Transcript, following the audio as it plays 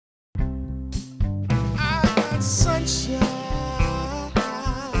sunshine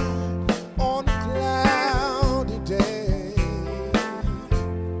on a cloudy day.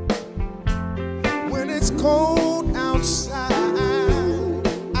 When it's cold outside,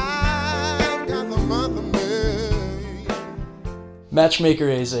 I've got the month of May. Matchmaker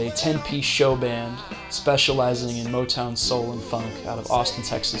is a 10-piece show band specializing in Motown soul and funk out of Austin,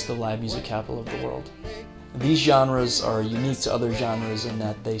 Texas, the live music capital of the world. These genres are unique to other genres in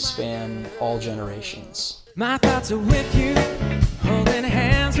that they span all generations. My thoughts are with you, holding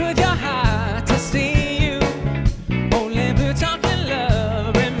hands with your heart to see you. Only we're talking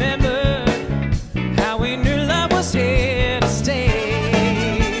love, remember how we knew love was here to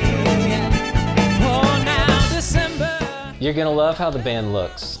stay. Oh, now December. You're gonna love how the band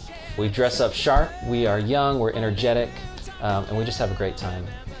looks. We dress up sharp, we are young, we're energetic, and we just have a great time.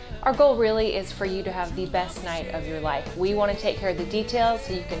 Our goal really is for you to have the best night of your life. We want to take care of the details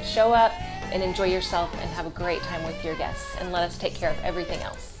so you can show up and enjoy yourself and have a great time with your guests, and let us take care of everything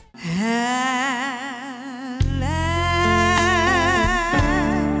else.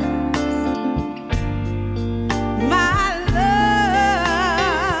 My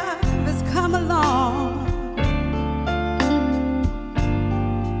love has come along,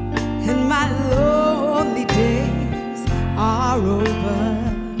 and my lonely days are over.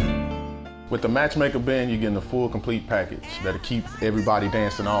 With the Matchmaker band, you're getting a full, complete package that'll keep everybody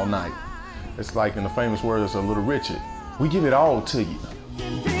dancing all night. It's like, in the famous words of Little Richard, we give it all to you.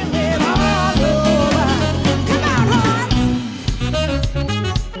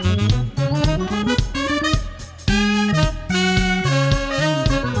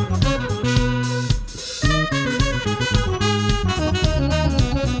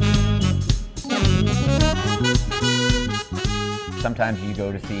 Sometimes you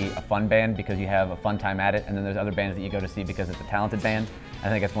go to see a fun band because you have a fun time at it, and then there's other bands that you go to see because it's a talented band. I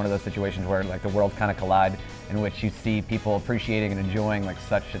think it's one of those situations where like the worlds kind of collide, in which you see people appreciating and enjoying like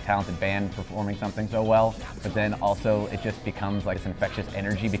such a talented band performing something so well, but then also it just becomes like this infectious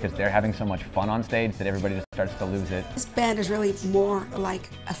energy because they're having so much fun on stage that everybody just starts to lose it. This band is really more like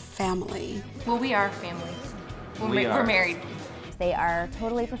a family. Well, we are a family. We're married. They are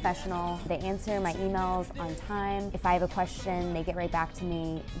totally professional. They answer my emails on time. If I have a question, they get right back to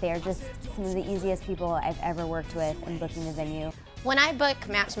me. They're just some of the easiest people I've ever worked with in booking the venue. When I book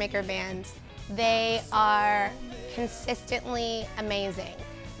Matchmaker bands, they are consistently amazing.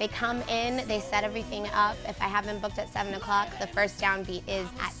 They come in, they set everything up. If I have them booked at 7 o'clock, the first downbeat is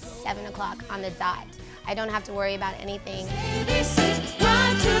at 7 o'clock on the dot. I don't have to worry about anything.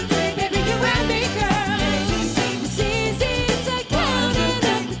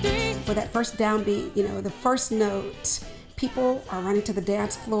 For that first downbeat, you know, the first note, people are running to the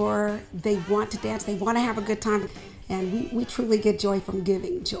dance floor. They want to dance, they want to have a good time, and we truly get joy from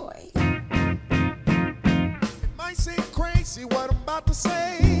giving joy. It might seem crazy what I'm about to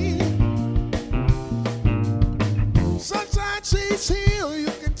say. Sunshine, she's here,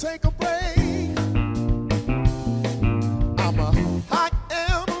 you can take a break. I'm a hot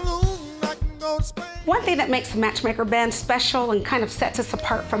air balloon, I can go to space. One thing that makes the Matchmaker band special and kind of sets us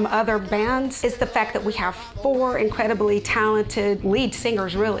apart from other bands is the fact that we have 4 incredibly talented lead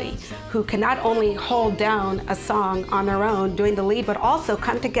singers, really, who can not only hold down a song on their own doing the lead, but also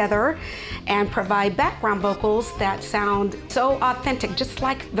come together and provide background vocals that sound so authentic, just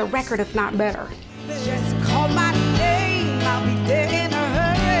like the record, if not better. Just call my name, I'll be there.